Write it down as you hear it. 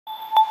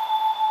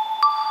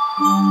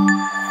Hi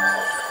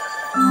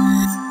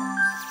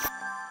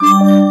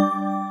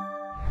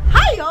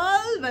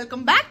all,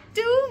 welcome back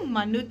to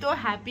Manu to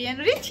Happy and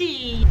Richy.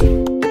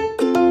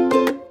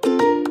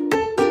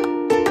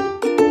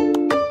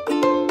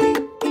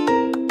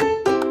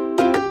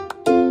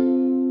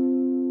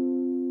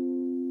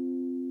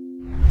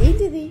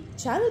 ఏంటిది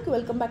ఛానల్కి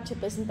welcome back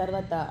చెప్పేసిన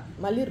తర్వాత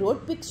మళ్ళీ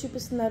రోడ్ పిక్స్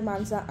చూపిస్తున్నారు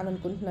మాన్సా అని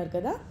అనుకుంటున్నారు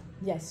కదా.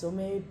 ఎస్, సో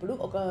మేము ఇప్పుడు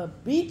ఒక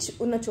బీచ్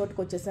ఉన్న చోటుకు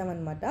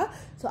వచ్చేసామన్నమాట.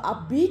 సో ఆ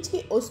బీచ్కి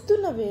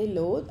వస్తున్న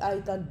వేలో ఆ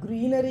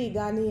గ్రీనరీ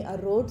కానీ ఆ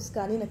రోడ్స్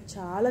కానీ నాకు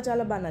చాలా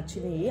చాలా బాగా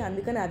నచ్చినాయి.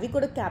 అందుకని అవి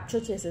కూడా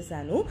క్యాప్చర్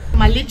చేసేసాను.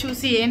 మళ్ళీ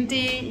చూసి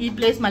ఏంటి ఈ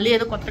ప్లేస్ మళ్ళీ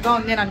ఏదో కొత్తగా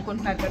ఉంది అని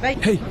అనుకుంటున్నారు కదా.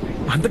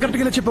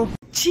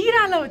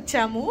 చీరాల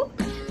వచ్చాము.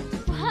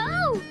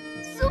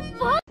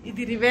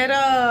 ఇది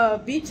రివేరా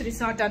బీచ్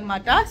రిసార్ట్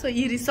అన్నమాట. సో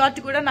ఈ రిసార్ట్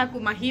కూడా నాకు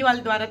మహి వాళ్ళ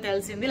ద్వారా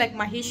తెలిసింది, లైక్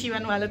మహి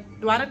శివన్ వాళ్ళ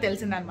ద్వారా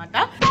తెలిసింది అనమాట.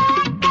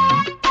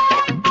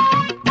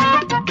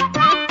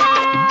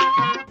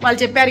 వాళ్ళు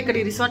చెప్పారు ఇక్కడ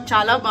ఈ రిసార్ట్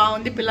చాలా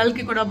బాగుంది,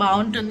 పిల్లలకి కూడా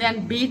బాగుంటుంది and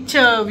beach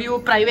view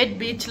private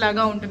beach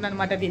లాగా ఉంటుంది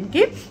అనమాట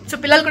దీనికి. సో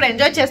పిల్లలు కూడా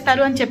ఎంజాయ్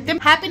చేస్తారు అని చెప్తే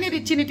హ్యాపీని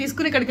రిచ్ని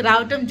తీసుకుని ఇక్కడికి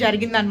రావటం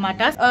జరిగింది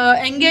అనమాట.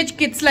 ఎంగేజ్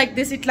కిడ్స్ లైక్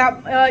దిస్, ఇట్లా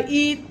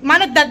ఈ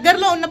మన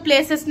దగ్గరలో ఉన్న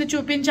ప్లేసెస్ ని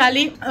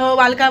చూపించాలి,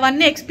 వాళ్ళకి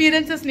అవన్నీ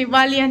ఎక్స్పీరియన్సెస్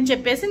ఇవ్వాలి అని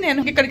చెప్పేసి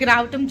నేను ఇక్కడికి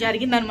రావటం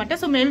జరిగింది అనమాట.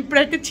 సో మేము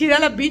ఇప్పుడైతే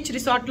చీరాల బీచ్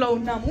రిసార్ట్ లో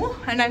ఉన్నాము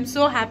అండ్ ఐఎమ్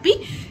సో హ్యాపీ.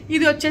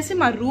 ఇది వచ్చేసి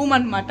మా రూమ్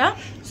అనమాట.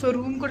 సో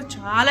రూమ్ కూడా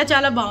చాలా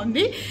చాలా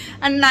బాగుంది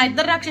అండ్ నా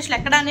ఇద్దరు రాక్షసులు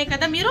ఎక్కడానే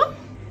కదా మీరు.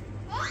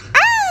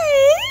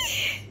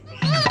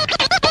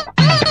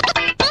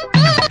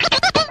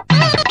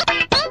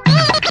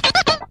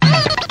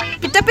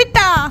 పిట్ట పిట్ట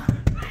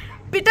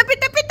పిట్ట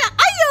పిట్ట పిట్ట,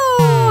 అయ్యో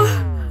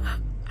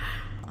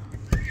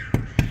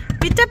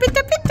పిట్ట పిట్ట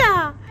పిట్ట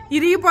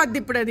ఇరిగిపోద్ది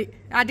ఇప్పుడు. అది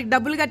వాటికి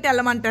డబ్బులు కట్టి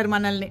వెళ్ళమంటారు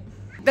మనల్ని.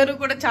 ఇద్దరు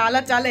కూడా చాలా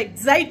చాలా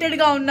ఎక్సైటెడ్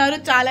గా ఉన్నారు,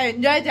 చాలా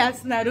ఎంజాయ్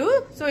చేస్తున్నారు.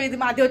 సో ఇది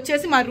మాది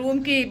వచ్చేసి మా రూమ్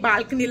కి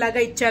బాల్కనీ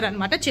లాగా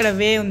ఇచ్చారనమాట. చిన్న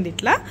వే ఉంది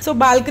ఇట్లా. సో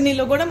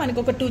బాల్కనీలో కూడా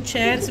మనకు ఒక 2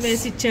 చైర్స్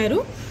వేసి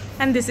ఇచ్చారు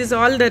and this is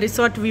all the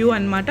resort view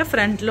అనమాట.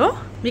 ఫ్రంట్ లో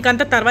మీకు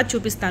అంతా తర్వాత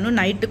చూపిస్తాను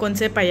నైట్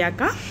కొంతసేపు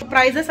అయ్యాక.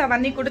 ప్రైజెస్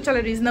అవన్నీ కూడా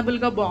చాలా రీజనబుల్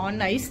గా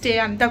బాగున్నాయి, స్టే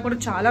అంతా కూడా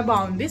చాలా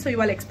బాగుంది. సో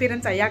ఇవాళ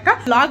ఎక్స్పీరియన్స్ అయ్యాక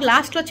బ్లాగ్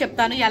లాస్ట్ లో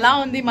చెప్తాను ఎలా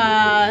ఉంది మా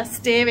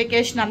స్టే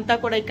వెకేషన్ అంతా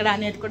కూడా ఇక్కడ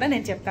అనేది కూడా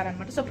నేను చెప్తాను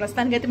అనమాట. సో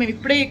ప్రస్తుతానికి అయితే మేము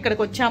ఇప్పుడే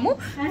ఇక్కడికి వచ్చాము,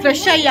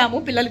 ఫ్రెష్ అయ్యాము,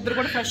 పిల్లలిద్దరు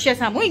కూడా ఫ్రెష్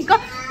చేసాము, ఇంకా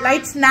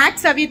లైట్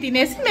స్నాక్స్ అవి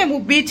తినేసి మేము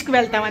బీచ్ కి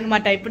వెళ్తాం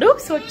అనమాట ఇప్పుడు.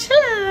 సో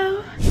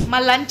మా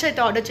లంచ్ అయితే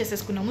ఆర్డర్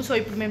చేసేసుకున్నాము. సో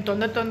ఇప్పుడు మేము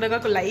తొందరగా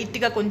లైట్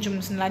గా కొంచెం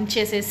లంచ్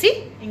చేసేసి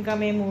ఇంకా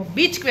మేము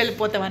బీచ్ కి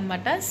వెళ్ళిపోతాం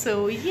అనమాట. సో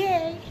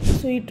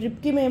ఈ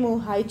ట్రిప్కి మేము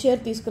హై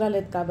చైర్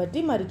తీసుకురాలేదు కాబట్టి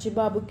మా రిచి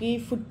బాబుకి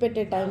ఫుడ్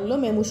పెట్టే టైంలో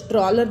మేము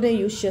స్ట్రాలర్నే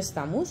యూజ్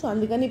చేస్తాము. సో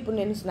అందుకని ఇప్పుడు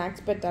నేను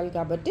స్నాక్స్ పెట్టాలి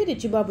కాబట్టి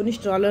రిచి బాబుని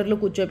స్ట్రాలర్లో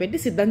కూర్చోబెట్టి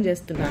సిద్ధం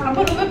చేస్తున్నాను.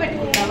 నువ్వే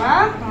పెట్టుకుంటావా?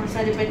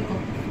 సరే పెట్టుకో,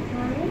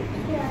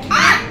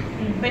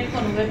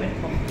 నువ్వే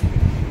పెట్టుకో.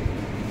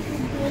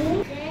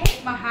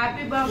 మా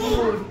హ్యాపీ బాబు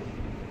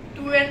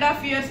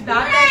 2.5 years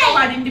దాకా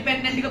వాడు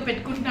ఇండిపెండెంట్ గా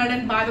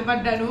పెట్టుకుంటున్నాడని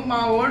బాధపడ్డాను. మా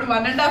ఓడు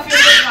 1.5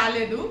 years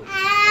రాలేదు.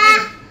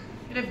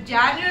 రేపు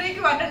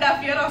జనవరికి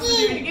 1.5 years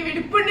వస్తుంది వీడికి. వీడి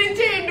ఇప్పటి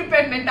నుంచే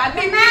ఇండిపెండెంట్,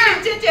 అన్ని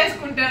నుంచే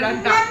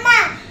చేసుకుంటాడంట.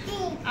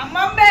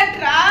 అమ్మ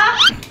బెట్రా,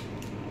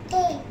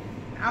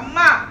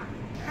 అమ్మా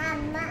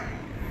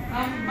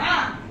అమ్మా.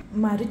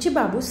 మా రుచి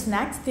బాబు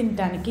స్నాక్స్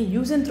తినడానికి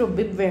యూజ్ అండ్ త్రో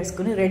బిబ్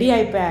వేసుకుని రెడీ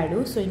అయిపోయాడు.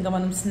 సో ఇంకా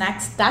మనం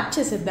స్నాక్స్ స్టార్ట్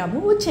చేసేద్దాము,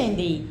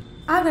 వచ్చేయండి.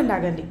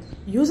 ఆగండి,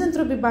 యూజ్ అండ్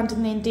త్రో బిబ్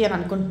అంటుంది ఏంటి అని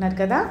అనుకుంటున్నారు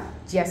కదా.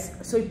 ఎస్,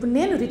 సో ఇప్పుడు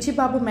నేను రిచి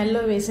బాబు మెల్లో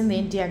వేసింది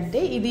ఏంటి అంటే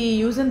ఇది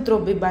యూజ్ అండ్ త్రో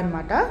బిబ్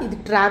అనమాట. ఇది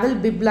ట్రావెల్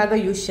బిబ్ లాగా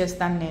యూజ్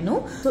చేస్తాను నేను.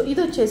 సో ఇది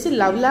వచ్చేసి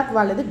లవ్ ల్యాక్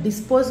వాళ్ళది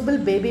డిస్పోజబుల్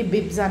బేబీ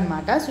బిబ్స్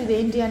అనమాట. సో ఇది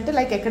ఏంటి అంటే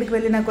లైక్ ఎక్కడికి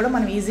వెళ్ళినా కూడా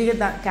మనం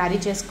ఈజీగా క్యారీ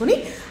చేసుకుని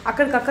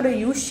అక్కడికక్కడ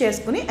యూజ్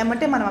చేసుకుని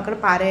ఏమంటే మనం అక్కడ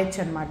పారేయచ్చు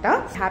అనమాట.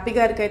 హ్యాపీ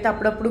గారికి అయితే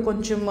అప్పుడప్పుడు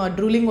కొంచెం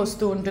డ్రూలింగ్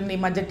వస్తూ ఉంటుంది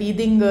ఈ మధ్య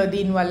టీదింగ్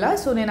దీనివల్ల.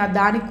 సో నేను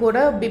దానికి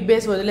కూడా బిబ్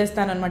వేసి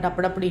వదిలేస్తాను అనమాట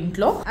అప్పుడప్పుడు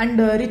ఇంట్లో.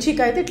 అండ్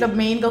రిచికి అయితే ఇట్లా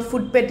మెయిన్ గా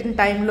ఫుడ్ పెట్టిన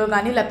టైంలో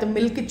కానీ లేకపోతే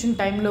మిల్క్ ఇచ్చిన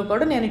టైంలో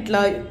కూడా నేను ఇట్లా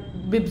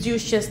బిబ్స్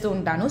యూజ్ చేస్తూ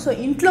ఉంటాను. సో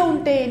ఇంట్లో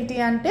ఉంటే ఏంటి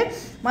అంటే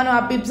మనం ఆ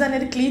బిబ్స్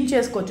అనేది క్లీన్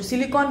చేసుకోవచ్చు.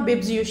 సిలికాన్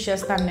బిబ్స్ యూజ్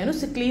చేస్తాను నేను,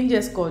 క్లీన్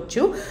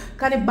చేసుకోవచ్చు.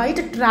 కానీ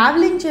బయట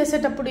ట్రావెలింగ్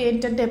చేసేటప్పుడు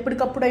ఏంటంటే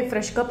ఎప్పటికప్పుడు అవి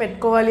ఫ్రెష్గా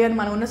పెట్టుకోవాలి అని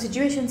మనం ఉన్న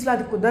సిచ్యువేషన్స్లో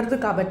అది కుదరదు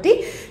కాబట్టి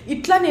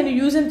ఇట్లా నేను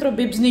యూజ్ అండ్ త్రో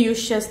బిబ్స్ని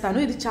యూజ్ చేస్తాను.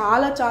 ఇది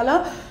చాలా చాలా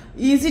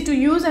ఈజీ టు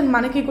యూజ్ అండ్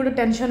మనకి కూడా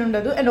టెన్షన్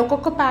ఉండదు. అండ్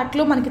ఒక్కొక్క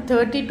ప్యాక్లో మనకి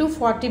 30 to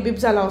 40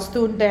 బిబ్స్ అలా వస్తూ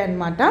ఉంటాయి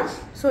అన్నమాట.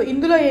 సో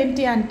ఇందులో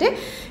ఏంటి అంటే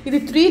ఇది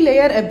 3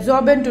 layer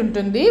అబ్జార్బెంట్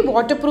ఉంటుంది,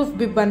 వాటర్ ప్రూఫ్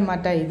బిబ్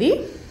అనమాట ఇది.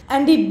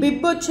 అండ్ ఈ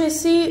బిబ్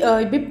వచ్చేసి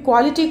బిబ్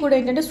క్వాలిటీ కూడా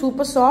ఏంటంటే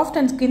super soft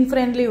and skin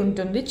friendly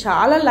ఉంటుంది,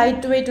 చాలా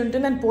లైట్ వెయిట్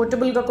ఉంటుంది అండ్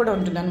పోర్టబుల్గా కూడా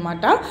ఉంటుంది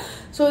అనమాట.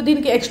 సో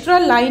దీనికి ఎక్స్ట్రా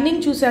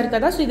లైనింగ్ చూసారు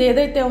కదా, సో ఇది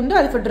ఏదైతే ఉందో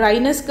అది ఫర్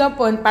డ్రైనెస్గా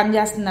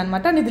పనిచేస్తుంది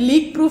అనమాట. అండ్ ఇది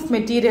లీక్ ప్రూఫ్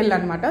మెటీరియల్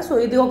అనమాట. సో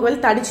ఇది ఒకవేళ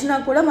తడిచినా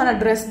కూడా మన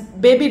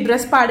బేబీ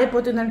డ్రెస్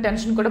పాడైపోతుందని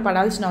టెన్షన్ కూడా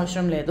పడాల్సిన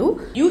అవసరం లేదు.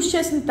 యూజ్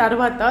చేసిన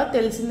తర్వాత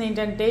తెలిసింది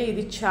ఏంటంటే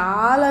ఇది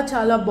చాలా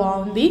చాలా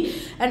బాగుంది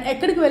అండ్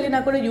ఎక్కడికి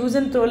వెళ్ళినా కూడా యూజ్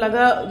అండ్ త్రో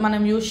లాగా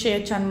మనం యూజ్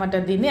చేయొచ్చు అనమాట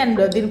దీన్ని.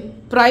 అండ్ దీని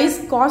ప్రైస్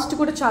కాస్ట్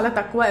కూడా చాలా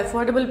తక్కువ,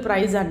 అఫోర్డబుల్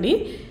ప్రైస్ అండి.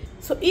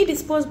 సో ఈ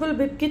డిస్పోజబుల్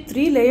బిబ్కి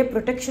 3 లేయర్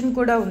ప్రొటెక్షన్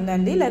కూడా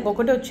ఉందండి. లైక్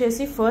ఒకటి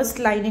వచ్చేసి ఫస్ట్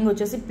లైనింగ్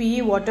వచ్చేసి PE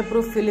వాటర్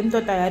ప్రూఫ్ ఫిలింతో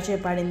తయారు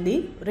చేయబడింది.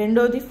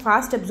 రెండోది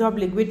fast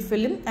absorb liquid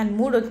film and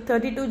మూడోది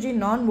 32G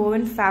నాన్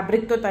వోవెన్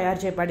ఫ్యాబ్రిక్తో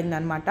తయారు చేయబడింది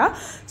అనమాట.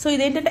 సో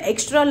ఇదేంటంటే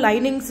ఎక్స్ట్రా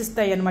లైనింగ్స్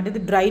ఇస్తాయి అనమాట,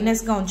 ఇది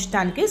డ్రైనెస్గా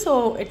ఉంచడానికి. సో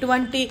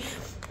ఎటువంటి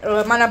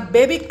మన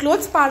బేబీ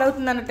క్లోత్స్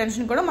పాడవుతుందన్న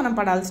టెన్షన్ కూడా మనం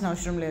పడాల్సిన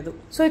అవసరం లేదు.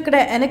 సో ఇక్కడ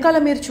వెనకాల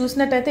మీరు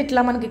చూసినట్టయితే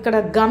ఇట్లా మనకి ఇక్కడ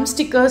గమ్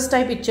స్టిక్కర్స్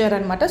టైప్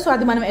ఇచ్చారనమాట. సో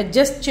అది మనం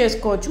అడ్జస్ట్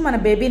చేసుకోవచ్చు, మన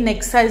బేబీ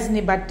నెక్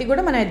సైజ్ని బట్టి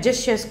కూడా మనం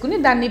అడ్జస్ట్ చేసుకుని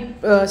దాన్ని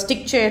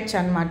స్టిక్ చేయొచ్చు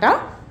అనమాట.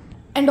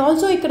 అండ్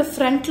ఆల్సో ఇక్కడ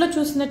ఫ్రంట్లో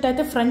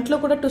చూసినట్టయితే ఫ్రంట్లో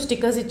కూడా 2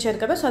 స్టిక్కర్స్ ఇచ్చారు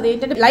కదా. సో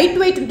అదేంటంటే లైట్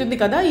వెయిట్ ఉంటుంది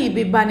కదా ఈ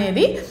బిబ్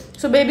అనేది.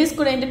 సో బేబీస్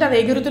కూడా ఏంటంటే అది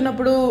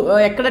ఎగురుతున్నప్పుడు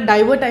ఎక్కడ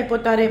డైవర్ట్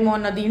అయిపోతారేమో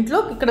అన్న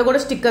దీంట్లో ఇక్కడ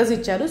కూడా స్టిక్కర్స్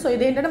ఇచ్చారు. సో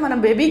ఇదేంటంటే మనం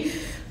బేబీ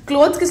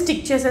క్లోత్స్కి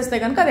స్టిక్ చేసేస్తే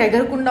కనుక అది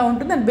ఎగరకుండా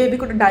ఉంటుంది అండ్ బేబీ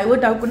కూడా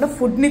డైవర్ట్ అవ్వకుండా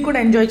ఫుడ్ని కూడా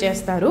ఎంజాయ్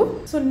చేస్తారు.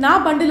 సో నా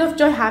bundle of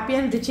Joy happy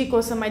and Richie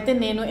కోసం అయితే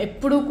నేను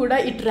ఎప్పుడూ కూడా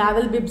ఈ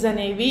ట్రావెల్ బిబ్స్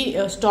అనేవి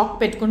స్టాక్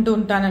పెట్టుకుంటూ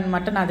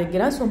ఉంటానన్నమాట నా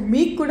దగ్గర. సో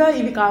మీకు కూడా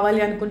ఇవి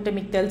కావాలి అనుకుంటే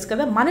మీకు తెలుసు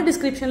కదా, మన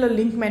డిస్క్రిప్షన్లో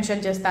లింక్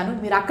మెన్షన్ చేస్తాను,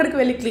 మీరు అక్కడికి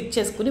వెళ్ళి క్లిక్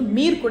చేసుకుని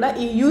మీరు కూడా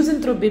ఈ యూజ్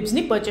అండ్ త్రూ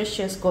బిబ్స్ని పర్చేస్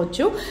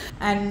చేసుకోవచ్చు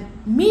అండ్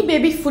మీ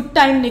బేబీ ఫుడ్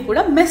టైంని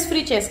కూడా మెస్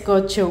ఫ్రీ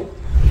చేసుకోవచ్చు.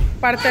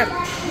 పడతారు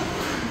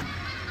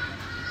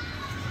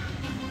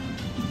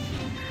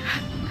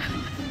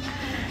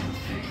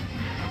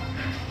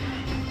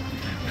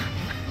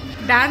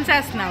డాన్స్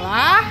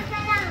వేస్తున్నావా?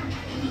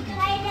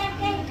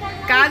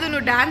 కాదు,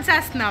 నువ్వు డాన్స్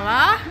వేస్తున్నావా?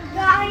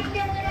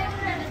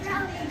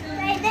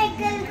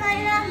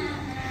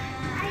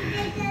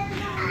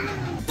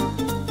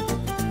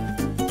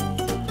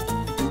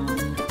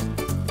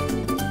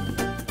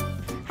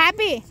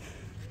 హ్యాపీ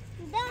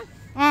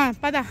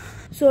పద.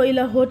 సో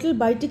ఇలా హోటల్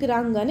బయటికి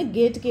రాగానే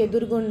గేట్కి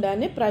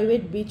ఎదురుగుండానే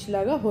ప్రైవేట్ బీచ్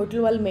లాగా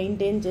హోటల్ వాళ్ళు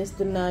మెయింటైన్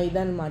చేస్తున్న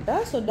ఇదనమాట.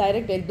 సో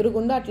డైరెక్ట్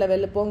ఎదురుగుండా అట్లా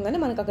వెళ్ళిపోగానే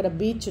మనకు అక్కడ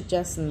బీచ్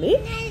వచ్చేస్తుంది.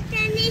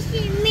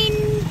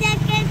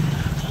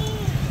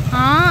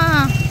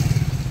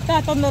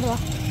 తొందరగా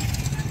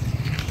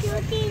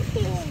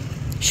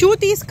షూ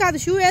కాదు,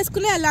 షూ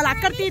వేసుకుని వెళ్ళాలి,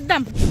 అక్కడ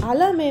తీద్దాం.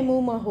 అలా మేము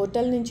మా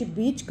హోటల్ నుంచి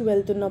బీచ్కి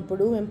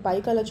వెళ్తున్నప్పుడు మేము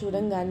పైకి అలా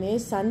చూడంగానే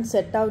సన్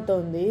సెట్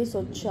అవుతోంది. సో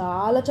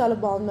చాలా చాలా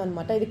బాగుంది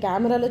అనమాట. ఇది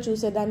కెమెరాలో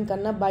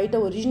చూసేదానికన్నా బయట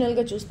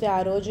ఒరిజినల్గా చూస్తే ఆ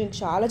రోజు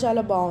చాలా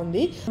చాలా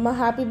బాగుంది. మా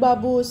హ్యాపీ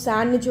బాబు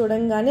శాండ్ ని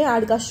చూడంగానే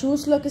ఆడికి ఆ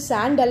షూస్ లోకి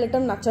శాండ్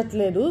వెళ్ళటం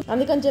నచ్చట్లేదు.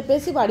 అందుకని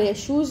చెప్పేసి వాడి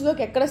షూస్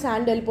లోకి ఎక్కడ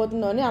శాండ్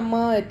వెళ్ళిపోతుందో అని అమ్మ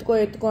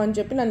ఎత్తుకో అని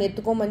చెప్పి నన్ను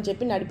ఎత్తుకోమని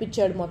చెప్పి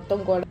నడిపించాడు మొత్తం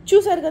కూడా.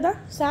 చూసారు కదా,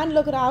 శాండ్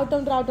లోకి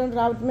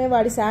రావటమే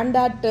వాడి శాండ్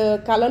ఆర్ట్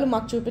కళలు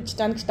మాకు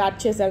చూపించడానికి స్టార్ట్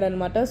చేశాడు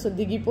అనమాట. సో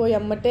దిగిపోయి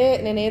అమ్మటే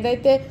నేను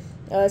ఏదైతే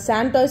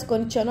శాండ్ టాయ్స్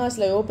కొనిచ్చానో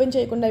అసలు ఓపెన్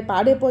చేయకుండా అవి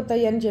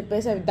పాడైపోతాయి అని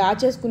చెప్పేసి అవి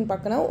దాచేసుకుని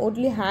పక్కన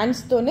ఓన్లీ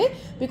హ్యాండ్స్తోనే,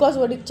 బికాస్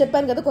వాడికి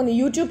చెప్పాను కదా కొన్ని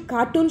యూట్యూబ్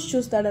కార్టూన్స్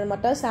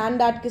చూస్తాడనమాట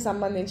శాండ్ ఆర్ట్కి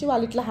సంబంధించి,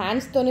 వాళ్ళు ఇట్లా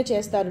హ్యాండ్స్తోనే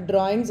చేస్తారు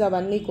డ్రాయింగ్స్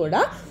అవన్నీ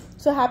కూడా.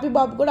 సో హ్యాపీ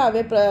బాబు కూడా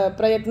అవే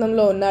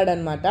ప్రయత్నంలో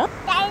ఉన్నాడనమాట.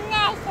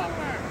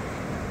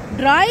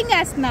 డ్రాయింగ్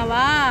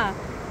వేస్తున్నావా?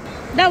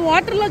 దా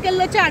వాటర్లోకి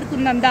వెళ్ళొచ్చి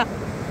ఆడుకుందాం దా.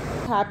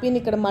 హ్యాపీని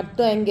ఇక్కడ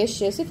మట్టితో ఎంగేజ్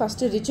చేసి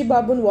ఫస్ట్ రిచి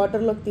బాబుని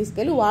వాటర్లోకి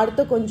తీసుకెళ్ళి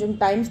వాడితో కొంచెం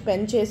టైం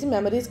స్పెండ్ చేసి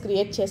మెమరీస్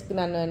క్రియేట్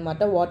చేసుకున్నాను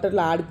అనమాట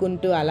వాటర్లో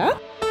ఆడుకుంటూ అలా.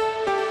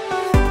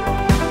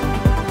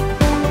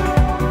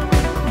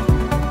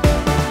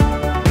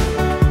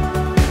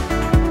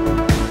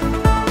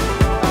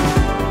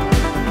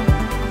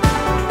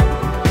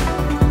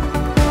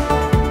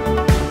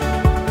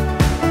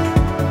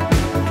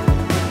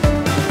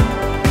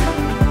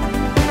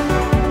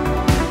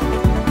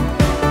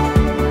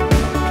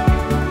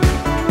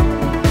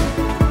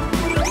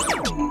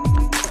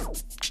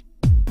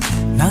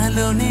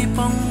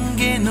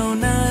 పొంగెను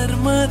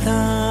నర్మదా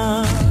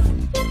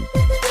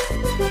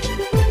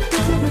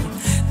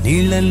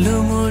నీళ్ళల్లో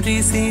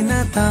మురిసిన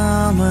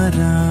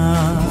తామరా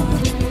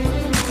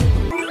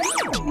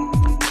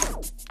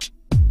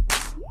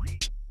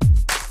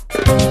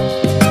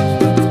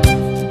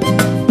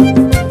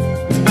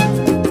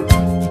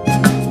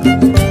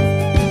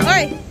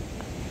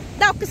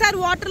ఒక్కసారి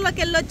వాటర్లోకి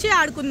వెళ్ళొచ్చి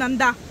ఆడుకుందాం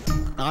దా.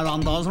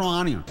 అంత అవసరం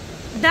ఆని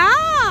దా.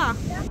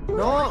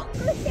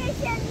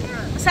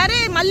 సరే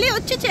మళ్ళీ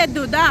వచ్చి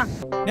చేద్దు దా.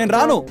 నేను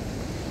రాను.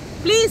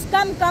 Please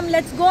come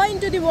let's go in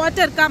to the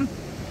water come.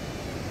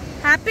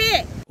 Happy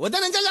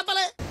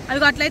చెప్పలే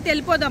అదిగో అట్లయితే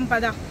వెళ్ళిపోదాం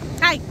పద.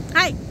 Hi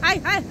hi hi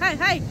hi hi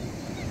hi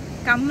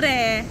come రే,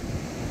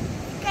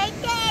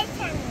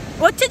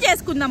 వచ్చి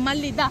చేసుకుందాం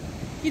మళ్ళీ దా.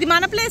 ఇది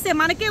మన ప్లేసే,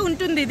 మనకే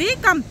ఉంటుంది ఇది.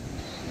 Come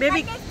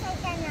baby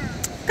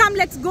come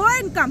let's go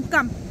and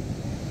come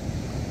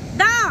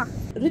the.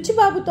 Richie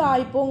బాబుతో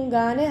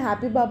అయిపోగానే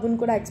హ్యాపీ బాబుని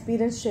కూడా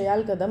ఎక్స్పీరియన్స్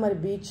చేయాలి కదా, మరి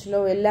బీచ్లో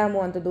వెళ్ళాము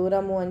అంత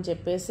దూరము అని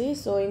చెప్పేసి.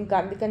 సో ఇంకా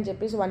అందుకని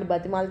చెప్పేసి వాడిని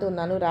బతిమాలుతూ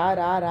ఉన్నాను, రా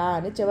రా రా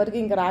అని. చివరికి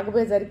ఇంకా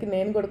రాకపోయేసరికి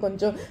నేను కూడా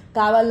కొంచెం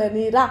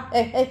కావాలని రా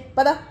ఏ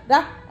పద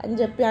రా అని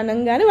చెప్పి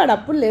అనగానే వాడు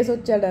అప్పుడు లేసి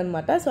వచ్చాడు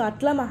అనమాట. సో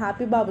అట్లా మా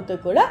హ్యాపీ బాబుతో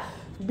కూడా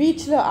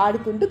బీచ్లో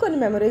ఆడుకుంటూ కొన్ని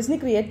మెమరీస్ని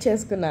క్రియేట్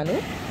చేసుకున్నాను.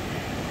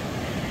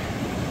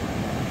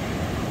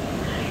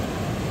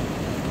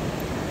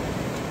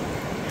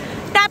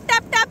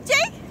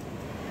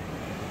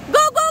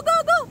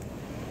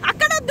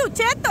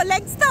 చేత్తో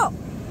లెగ్స్ తో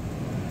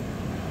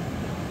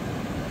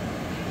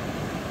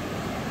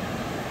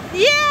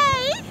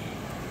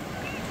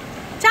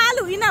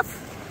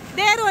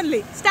only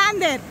stand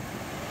there.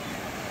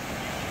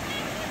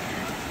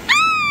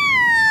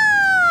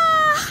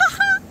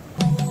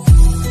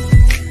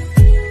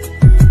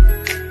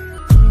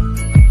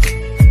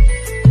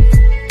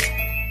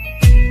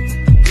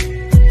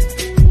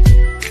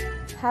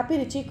 Happy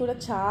Richie కూడా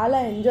చాలా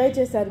ఎంజాయ్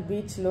చేశారు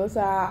బీచ్లో.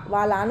 సో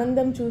వాళ్ళ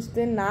ఆనందం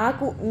చూస్తే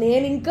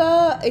నేను ఇంకా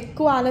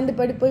ఎక్కువ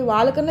ఆనందపడిపోయి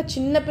వాళ్ళకన్నా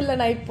చిన్న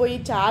పిల్లని అయిపోయి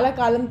చాలా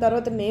కాలం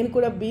తర్వాత నేను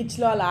కూడా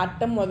బీచ్లో అలా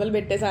ఆడటం మొదలు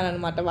పెట్టేశాను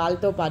అనమాట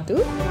వాళ్ళతో పాటు.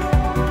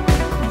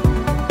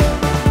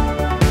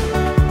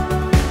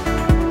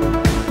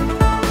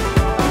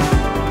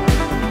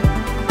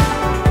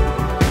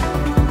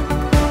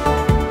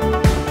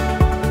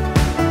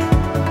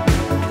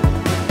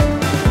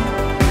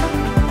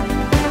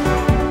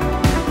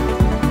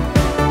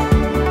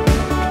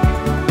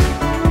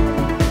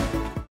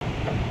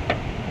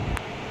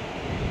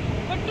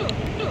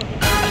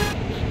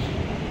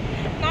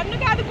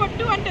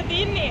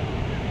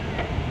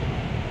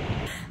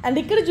 అండ్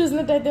ఇక్కడ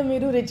చూసినట్టయితే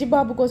మీరు రిచీ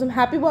బాబు కోసం,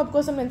 హ్యాపీ బాబు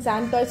కోసం నేను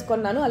శాండ్ టాయ్స్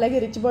కొన్నాను. అలాగే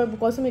రిచీ బాబు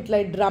కోసం ఇట్లా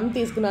డ్రమ్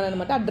తీసుకున్నాను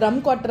అనమాట. ఆ డ్రమ్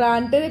కొట్టరా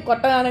అంటే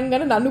కొట్టగానే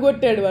నన్ను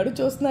కొట్టాడు వాడు.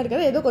 చూస్తున్నారు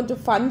కదా, ఏదో కొంచెం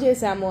ఫన్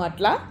చేసాము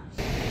అట్లా.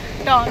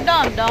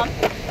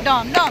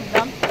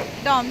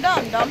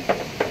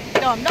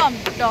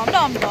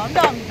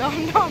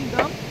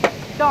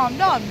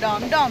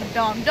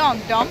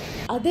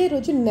 అదే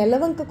రోజు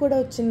నెలవంక కూడా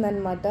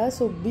వచ్చిందనమాట.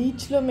 సో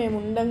బీచ్లో మేము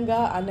ఉండంగా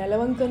ఆ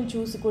నెలవంకను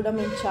చూసి కూడా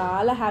మేము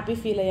చాలా హ్యాపీ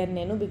ఫీల్ అయ్యాను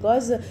నేను.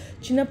 బికాజ్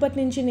చిన్నప్పటి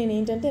నుంచి నేను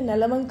ఏంటంటే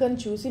నెలవంకను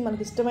చూసి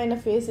మనకి ఇష్టమైన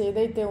ఫేస్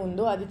ఏదైతే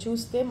ఉందో అది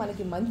చూస్తే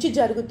మనకి మంచి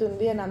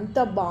జరుగుతుంది అని, అంత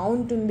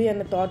బాగుంటుంది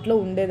అన్న థాట్లో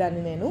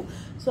ఉండేదాన్ని నేను.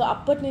 సో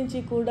అప్పటి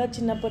నుంచి కూడా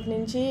చిన్నప్పటి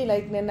నుంచి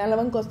లైక్ నేను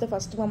నెలవంక వస్తే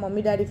ఫస్ట్ మా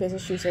మమ్మీ డాడీ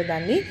ఫేసెస్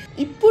చూసేదాన్ని.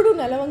 ఇప్పుడు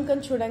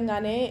నెలవంకను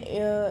చూడంగానే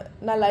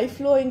నా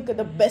లైఫ్లో ఇంకా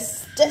the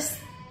bestest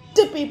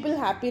people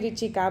happy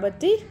Richie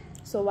కాబట్టి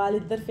సో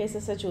వాళ్ళిద్దరు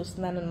ఫేసెస్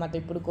చూస్తున్నాను అనమాట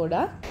ఇప్పుడు కూడా.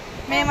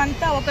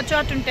 మేమంతా ఒక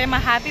చోట ఉంటే మా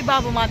హ్యాపీ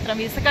బాబు మాత్రం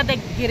ఇసుక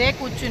దగ్గరే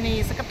కూర్చుని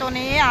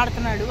ఇసుకతోనే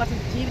ఆడుతున్నాడు. అసలు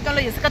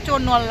జీవితంలో ఇసుక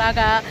చూడని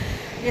వాళ్ళలాగా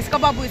ఇసుక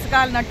బాబు ఇసుక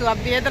అన్నట్టు ఆ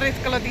బేదర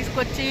ఇసుకలో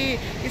తీసుకొచ్చి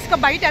ఇసుక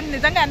బయట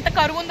నిజంగా ఎంత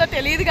కరువు ఉందో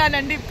తెలియదు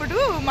కానండి. ఇప్పుడు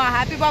మా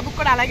హ్యాపీ బాబుకి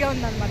కూడా అలాగే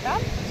ఉందన్నమాట.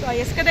 సో ఆ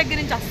ఇసుక దగ్గర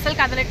నుంచి అస్సలు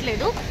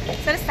కదలట్లేదు.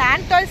 సరే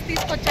శాండ్ టాయ్స్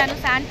తీసుకొచ్చాను,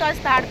 శాండ్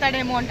టాయ్స్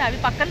ఆడతాడేమో అంటే అవి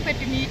పక్కన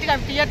పెట్టి నీట్గా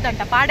అవి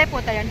తీయొద్దంట,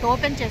 పాడైపోతాయి అంటే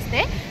ఓపెన్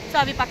చేస్తే. సో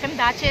అవి పక్కన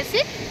దాచేసి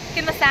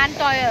కింద శాండ్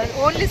టాయ్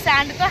ఓన్లీ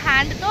శాండ్తో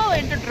హ్యాండ్తో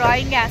ఏంటో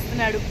డ్రాయింగ్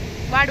వేస్తున్నాడు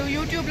వాడు.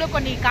 యూట్యూబ్లో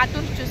కొన్ని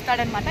కార్టూన్స్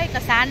చూస్తాడనమాట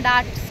ఇట్లా శాండ్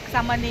ఆర్ట్స్కి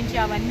సంబంధించి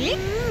అవన్నీ.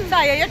 సో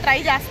అయ్యో ట్రై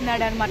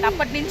చేస్తున్నాడు అనమాట.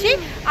 అప్పటి నుంచి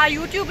ఆ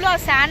యూట్యూబ్లో ఆ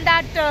శాండ్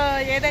ఆర్ట్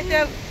ఏదైతే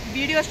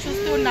వీడియోస్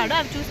చూస్తూ ఉన్నాడో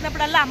అవి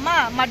చూసినప్పుడల్లా అమ్మ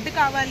మడ్డు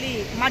కావాలి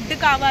మడ్డు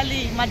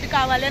కావాలి మడ్డు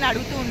కావాలి అని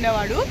అడుగుతూ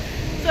ఉండేవాడు.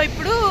 సో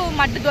ఇప్పుడు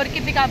మడ్డు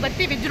దొరికింది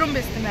కాబట్టి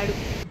విజృంభిస్తున్నాడు.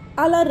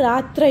 అలా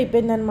రాత్రి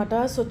అయిపోయిందనమాట.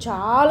 సో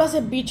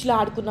చాలాసేపు బీచ్లో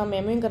ఆడుకున్నాం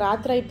మేము. ఇంకా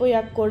రాత్రి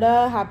అయిపోయాక కూడా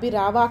హ్యాపీ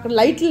రావా, అక్కడ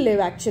లైట్లు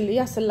లేవు యాక్చువల్లీ,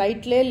 అసలు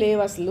లైట్లే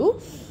లేవు అసలు.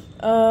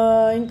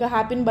 ఇంకా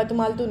హ్యాపీని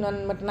బతిమాలుతున్నాను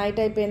అనమాట. నైట్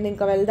అయిపోయింది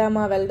ఇంకా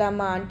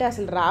వెళ్దామా అంటే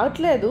అసలు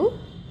రావట్లేదు.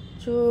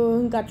 సో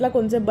ఇంక అట్లా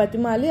కొంచెంసేపు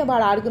బతిమాలి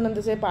వాడు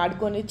ఆడుకున్నంతసేపు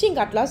ఆడుకొని ఇచ్చి ఇంక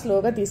అట్లా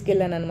స్లోగా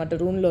తీసుకెళ్ళాను అనమాట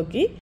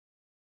రూమ్లోకి.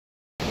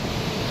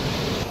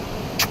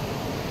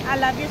 I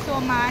love you so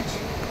much.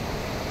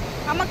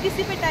 అమ్మ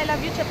కిసి పెట్టి ఐ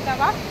లవ్ యూ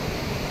చెప్తావా?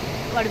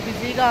 వాడు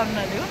బిజీగా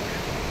ఉన్నాడు.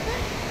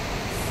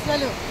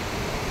 అసలు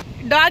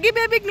డాగీ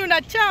బేబీకి నువ్వు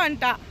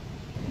నచ్చావంట.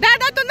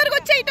 దాదా తొందరగా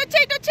వచ్చాయి, ఇటు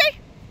వచ్చాయి.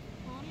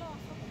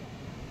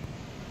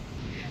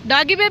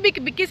 డాగీ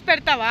బేబీకి బిక్కీస్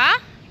పెడతావా?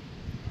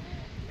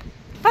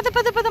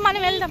 పద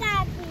మనం వెళ్దాం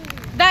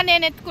దా,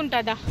 నేను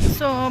ఎత్తుకుంటుందా.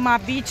 సో మా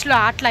బీచ్లో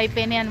ఆటలు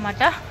అయిపోయినాయి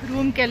అనమాట.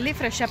 రూమ్కి వెళ్ళి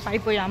ఫ్రెష్ అప్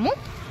అయిపోయాము.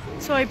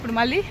 సో ఇప్పుడు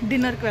మళ్ళీ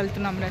డిన్నర్కి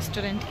వెళ్తున్నాం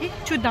రెస్టారెంట్కి.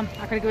 చూద్దాం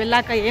అక్కడికి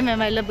వెళ్ళాక ఏం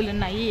అవైలబుల్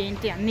ఉన్నాయి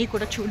ఏంటి అన్నీ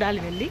కూడా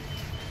చూడాలి. వెళ్ళి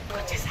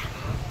వచ్చేసా.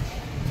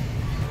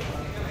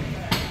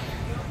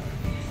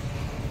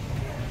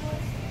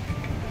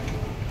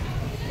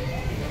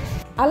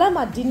 అలా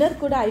మా డిన్నర్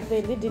కూడా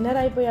అయిపోయింది. డిన్నర్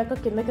అయిపోయాక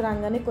కిందకి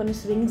రాగానే కొన్ని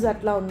స్వింగ్స్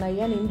అట్లా ఉన్నాయి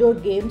అని ఇండోర్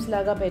గేమ్స్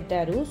లాగా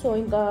పెట్టారు. సో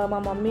ఇంకా మా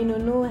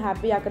మమ్మీను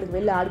హ్యాపీ అక్కడికి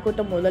వెళ్ళి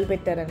ఆడుకోవటం మొదలు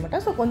పెట్టారనమాట.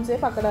 సో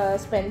కొంతసేపు అక్కడ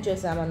స్పెండ్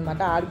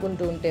చేసామన్నమాట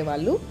ఆడుకుంటూ ఉంటే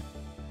వాళ్ళు.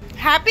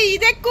 హ్యాపీ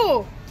ఇదెక్కు,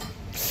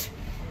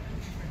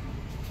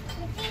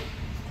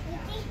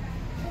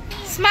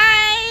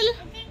 స్మైల్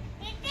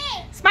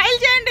స్మైల్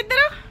చేయండి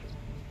ఇద్దరు,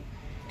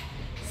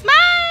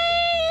 స్మైల్.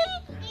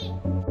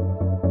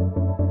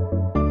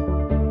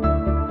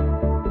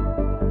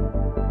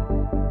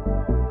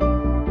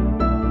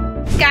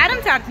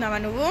 క్యారమ్స్ ఆడుతున్నావా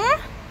నువ్వు?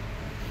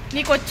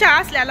 నీకు వచ్చా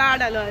అసలు ఎలా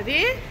ఆడాలో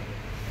అది?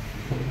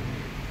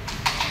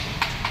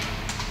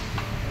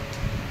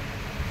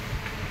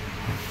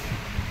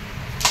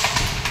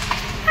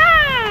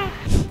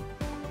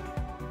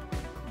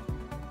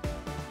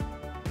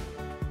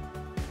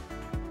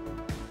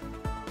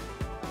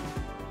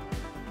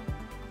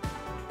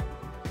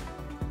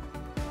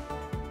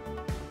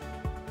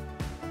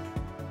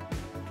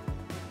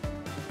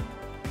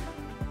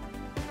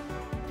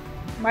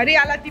 మరి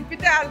అలా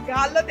తిప్పితే ఆ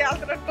గాల్లో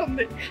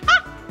తేలుతున్నట్టుంది.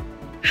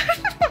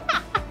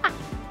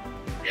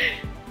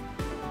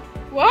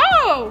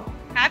 వావ్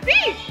హ్యాపీ,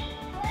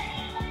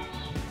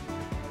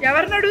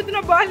 ఎవరిని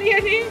అడుగుతున్నా బాలి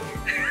అని.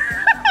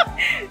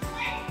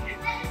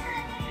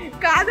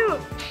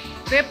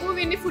 రేపు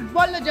వీడిని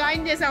ఫుట్బాల్ లో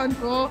జాయిన్ చేసాం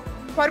అనుకో,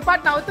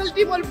 పొరపాటు అవతల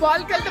టీం వాళ్ళు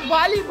బాల్కి వెళ్తే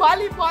బాలీ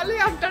బాలీ బాలీ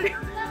అంటాడు.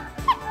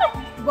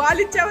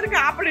 బాల్ ఇచ్చేవరకు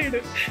ఆపడాడు.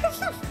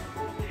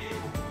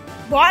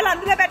 బాల్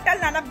అందులో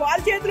పెట్టాలి నాన్న,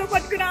 బాల్ చేతిలో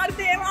పట్టుకుని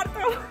ఆడితే ఏం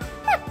ఆడతావు?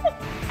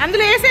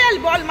 అందులో వేసేయాలి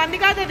బాల్, మంది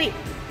కాదు అది,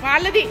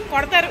 వాళ్ళది,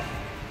 కొడతారు.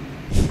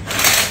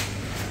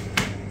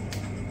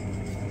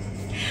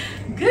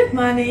 Good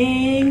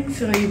morning.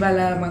 సో ఇవాళ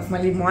మాకు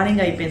మళ్ళీ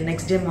మార్నింగ్ అయిపోయింది,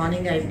 నెక్స్ట్ డే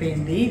మార్నింగ్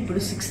అయిపోయింది. ఇప్పుడు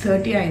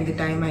 6:30 అయింది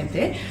టైం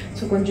అయితే.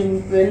 సో కొంచెం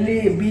వెళ్ళి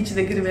బీచ్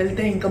దగ్గర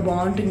వెళ్తే ఇంకా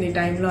బాగుంటుంది ఈ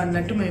టైంలో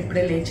అన్నట్టు మేము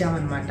ఇప్పుడే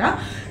లేచామన్నమాట.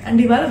 అండ్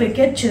ఇవాళ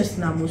వెకేట్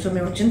చేస్తున్నాము. సో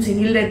మేము వచ్చిన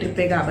సింగిల్ డే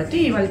ట్రిప్పే కాబట్టి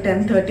ఇవాళ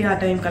 10:30 ఆ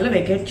టైం కల్లా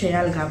వెకేట్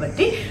చేయాలి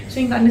కాబట్టి సో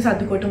ఇంకా అన్ని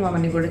సర్దుకోవటం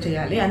అవన్నీ కూడా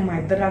చేయాలి. అండ్ మా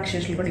ఇద్దరు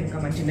రాక్షసులు కూడా ఇంకా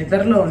మంచి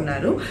నిద్రలో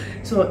ఉన్నారు.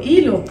 సో ఈ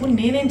లోపు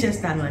నేనేం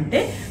చేస్తాను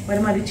అంటే,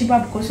 మరి మా రిచి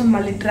బాబు కోసం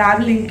మళ్ళీ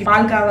ట్రావెలింగ్కి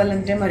పాలు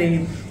కావాలంటే మరి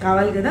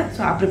కావాలి కదా,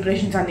 సో ఆ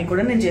ప్రిపరేషన్స్ అన్ని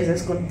కూడా నేను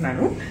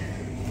చేసేసుకుంటున్నాను.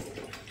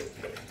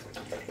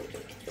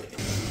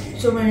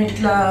 సో మేము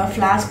ఇట్లా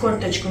ఫ్లాస్క్ కూడా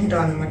తెచ్చుకుంటాం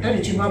అనమాట.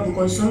 రిచి బాబు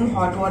కోసం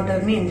హాట్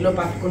వాటర్ని ఇందులో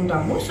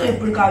పట్టుకుంటాము. సో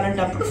ఎప్పుడు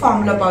కావాలంటే అప్పుడు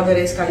ఫార్ములా పౌడర్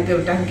వేసి కలిపి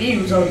ఇవ్వడానికి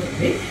యూజ్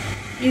అవుతుంది,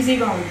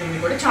 ఈజీగా ఉంటుంది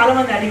కూడా. చాలా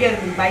మంది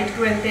అడిగారు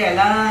బయటకు వెళ్తే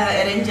ఎలా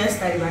అరేంజ్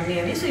చేస్తారు ఇవన్నీ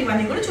అని. సో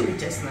ఇవన్నీ కూడా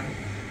చూపించేస్తున్నాను.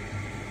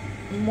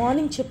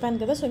 మార్నింగ్ చెప్పాను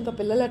కదా, సో ఇంకా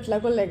పిల్లలు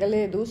ఎట్లాగో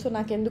లెగలేదు. సో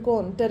నాకు ఎందుకో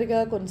ఒంటరిగా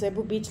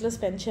కొంతసేపు బీచ్లో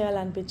spend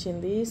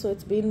చేయాలనిపించింది. So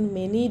it's been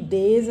many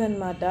days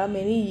అనమాట,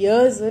 మెనీ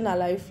ఇయర్స్ నా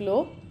లైఫ్లో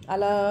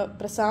అలా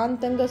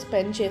ప్రశాంతంగా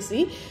స్పెండ్ చేసి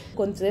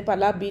కొంతసేపు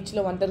అలా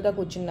బీచ్లో ఒంటరిగా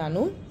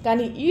కూర్చున్నాను.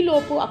 కానీ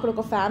ఈలోపు అక్కడ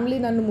ఒక ఫ్యామిలీ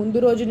నన్ను ముందు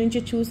రోజు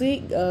నుంచి చూసి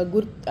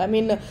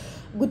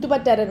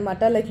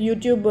గుర్తుపట్టారనమాట. లైక్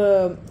యూట్యూబ్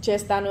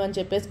చేస్తాను అని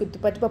చెప్పేసి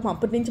గుర్తుపట్టి పాపం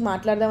అప్పటి నుంచి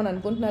మాట్లాడదామని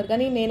అనుకుంటున్నారు.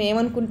 కానీ నేను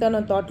ఏమనుకుంటానో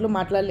థాట్లో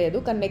మాట్లాడలేదు.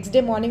 కానీ నెక్స్ట్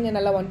డే మార్నింగ్ నేను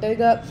అలా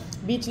ఒంటరిగా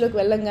బీచ్లోకి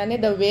వెళ్ళంగానే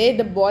the way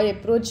the boy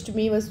approached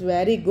me was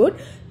very good.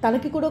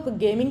 తనకి కూడా ఒక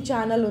గేమింగ్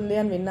ఛానల్ ఉంది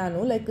అని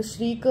విన్నాను, లైక్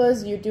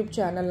శ్రీకర్స్ యూట్యూబ్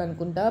ఛానల్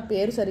అనుకుంటా,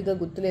 పేరు సరిగ్గా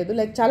గుర్తులేదు.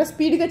 లైక్ చాలా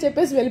స్పీడ్గా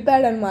చెప్పేసి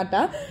వెళ్ళిపోయాడు అనమాట.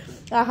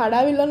 ఆ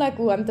హడావిలో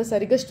నాకు అంత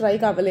సరిగ్గా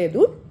స్ట్రైక్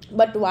అవ్వలేదు.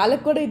 బట్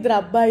వాళ్ళకు కూడా ఇద్దరు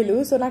అబ్బాయిలు.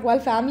 సో నాకు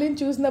వాళ్ళ ఫ్యామిలీని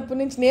చూసినప్పటి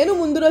నుంచి, నేను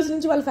ముందు రోజు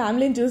నుంచి వాళ్ళ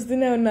ఫ్యామిలీని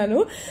చూస్తూనే ఉన్నాను.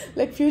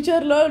 లైక్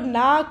ఫ్యూచర్లో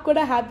నాకు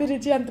కూడా హ్యాపీ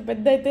రిచి అంత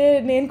పెద్ద అయితే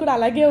నేను కూడా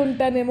అలాగే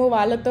ఉంటానేమో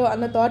వాళ్ళతో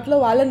అన్న థాట్లో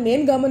వాళ్ళని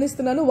నేను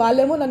గమనిస్తున్నాను.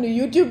 వాళ్ళేమో నన్ను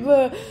యూట్యూబ్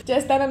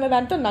చేస్తానన్న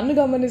దాంట్లో నన్ను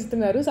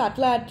గమనిస్తున్నారు. సో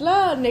అట్లా అట్లా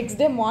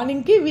నెక్స్ట్ డే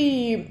మార్నింగ్కి వి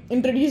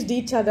ఇంట్రడ్యూస్డ్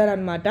ఈచ్ అదర్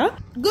అనమాట.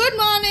 Good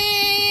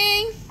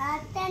morning.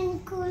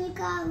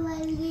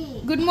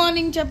 గుడ్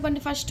మార్నింగ్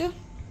చెప్పండి ఫస్ట్.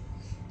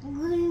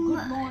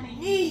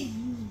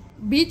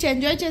 బీచ్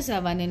ఎంజాయ్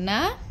చేసావా నిన్న?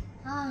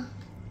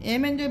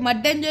 ఏం ఎంజాయ్?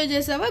 మడ్ ఎంజాయ్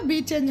చేసావా,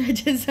 బీచ్ ఎంజాయ్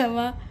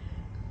చేసావా?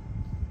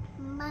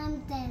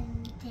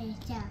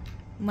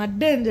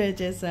 మడ్ ఎంజాయ్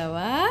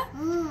చేసావా?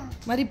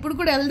 మరి ఇప్పుడు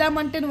కూడా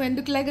వెళ్దామంటే నువ్వు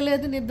ఎందుకు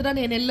లేగలేదు నిద్ర?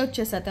 నేను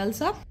వెళ్ళొచ్చేసా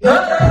తెలుసా.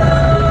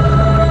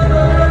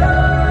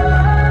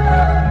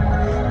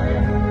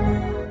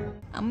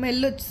 అమ్మ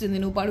వెళ్ళొచ్చేసింది,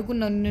 నువ్వు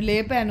పడుకున్నావు, నువ్వు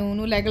లేపాను,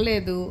 నువ్వు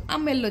లేగలేదు,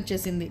 అమ్మ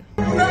వెళ్ళొచ్చేసింది.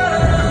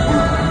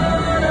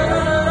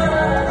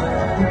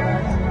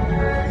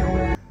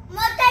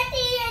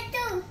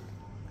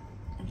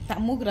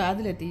 తమ్ముకు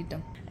రాదులే తీయటం.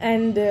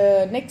 అండ్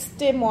నెక్స్ట్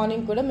డే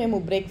మార్నింగ్ కూడా మేము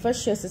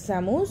బ్రేక్ఫాస్ట్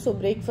చేసేసాము. సో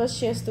బ్రేక్ఫాస్ట్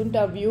చేస్తుంటే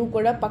ఆ వ్యూ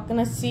కూడా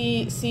పక్కన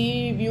సీ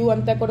వ్యూ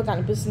అంతా కూడా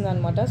కనిపిస్తుంది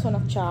అనమాట. సో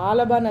నాకు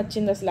చాలా బాగా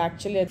నచ్చింది అసలు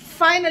యాక్చువల్లీ.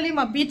 ఫైనలీ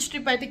మా బీచ్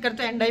ట్రిప్ అయితే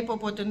ఇక్కడితో ఎండ్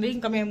అయిపోతుంది.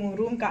 ఇంకా మేము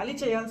రూమ్ ఖాళీ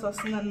చేయాల్సి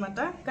వస్తుంది అనమాట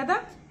కదా.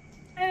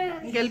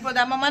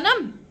 ఇంకెళ్ళిపోదామా మనం?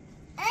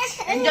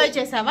 ఎంజాయ్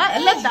చేసావా?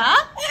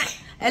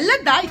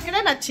 వెళ్ళొద్దా?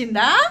 ఇక్కడే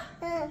నచ్చిందా?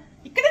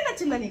 ఇక్కడే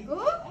నచ్చిందా నీకు?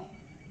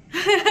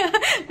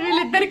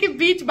 వీళ్ళిద్దరికి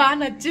బీచ్ బాగా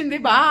నచ్చింది,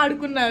 బాగా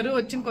ఆడుకున్నారు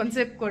వచ్చిన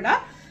కొంతసేపు కూడా.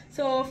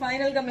 సో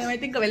ఫైనల్గా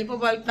మేమైతే ఇంకా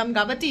వెళ్ళిపోగలుగుతాం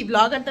కాబట్టి ఈ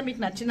వ్లాగ్ అంతా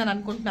మీకు నచ్చిందని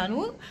అనుకుంటున్నాను.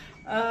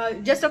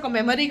 జస్ట్ ఒక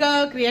మెమరీగా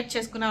క్రియేట్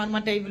చేసుకున్నాం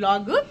అనమాట ఈ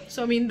వ్లాగ్.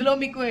 సో ఇందులో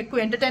మీకు ఎక్కువ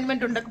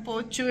ఎంటర్టైన్మెంట్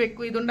ఉండకపోవచ్చు,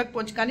 ఎక్కువ ఇది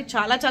ఉండకపోవచ్చు, కానీ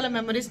చాలా చాలా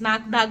మెమరీస్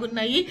నాకు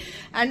దాగున్నాయి.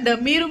 అండ్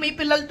మీరు మీ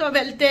పిల్లలతో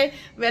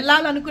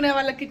వెళ్ళాలనుకునే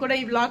వాళ్ళకి కూడా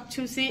ఈ వ్లాగ్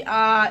చూసి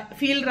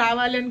ఫీల్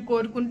రావాలి అని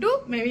కోరుకుంటూ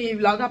మేము ఈ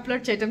వ్లాగ్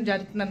అప్లోడ్ చేయడం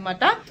జరుగుతుంది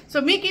అనమాట. సో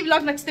మీకు ఈ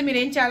వ్లాగ్ నచ్చితే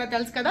మీరు ఏం చేయాలో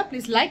తెలుసు కదా.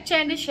 ప్లీజ్ లైక్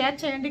చేయండి, షేర్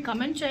చేయండి,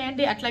 కమెంట్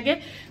చేయండి. అట్లాగే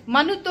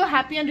మనుతో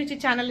హ్యాపీ అండ్ రిచీ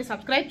ఛానల్ని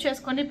సబ్స్క్రైబ్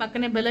చేసుకోండి.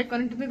 పక్కనే బెల్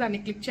ఐకాన్ ఉంటుంది,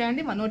 దాన్ని క్లిక్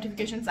చేయండి. మా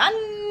నోటిఫికేషన్స్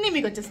అన్నీ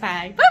మీకు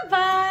వచ్చేస్తాయి.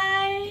 బాయ్.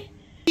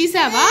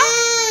 తీసావా?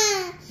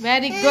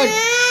 Very good,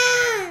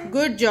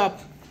 good job.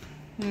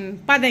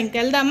 పద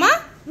ఇంకెళ్దామా?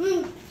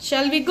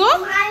 Shall we go?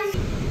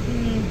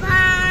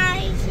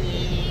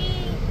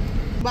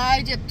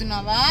 బాయ్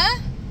చెప్తున్నావా?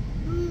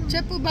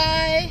 చెప్పు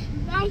బాయ్.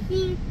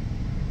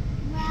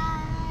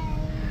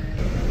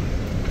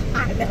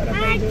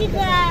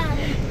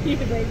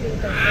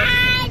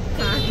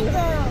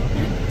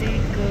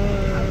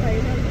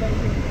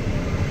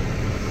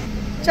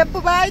 చెప్పు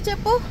బాయ్,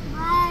 చెప్పు.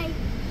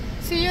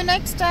 See you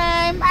next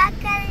time.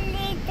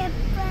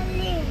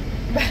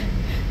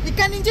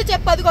 ఇక్కడ నుంచి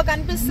చెప్పు, అదిగో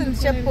కనిపిస్తుంది,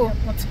 చెప్పు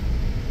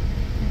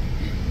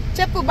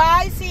చెప్పు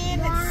bye.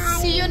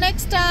 See you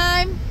next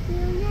time.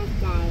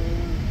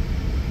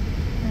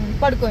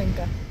 పడుకో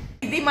ఇంకా.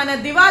 ఇది మన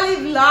దివాళీ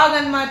వ్లాగ్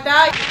అన్నమాట.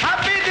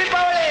 హ్యాపీ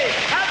దీపావళి.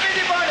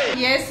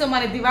 ఎస్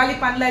మన దివాళీ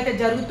పనులు అయితే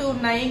జరుగుతూ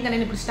ఉన్నాయి. ఇంకా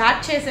నేను ఇప్పుడు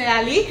స్టార్ట్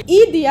చేసేయాలి. ఈ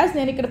దియాస్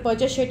నేను ఇక్కడ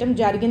పర్చేస్ చేయడం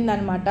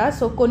జరిగిందనమాట.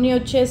 సో కొన్ని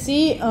వచ్చేసి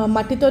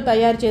మట్టితో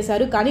తయారు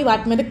చేశారు, కానీ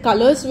వాటి మీద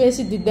కలర్స్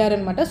వేసి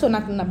దిద్దారనమాట. సో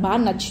నాకు బాగా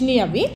నచ్చినాయి అవి.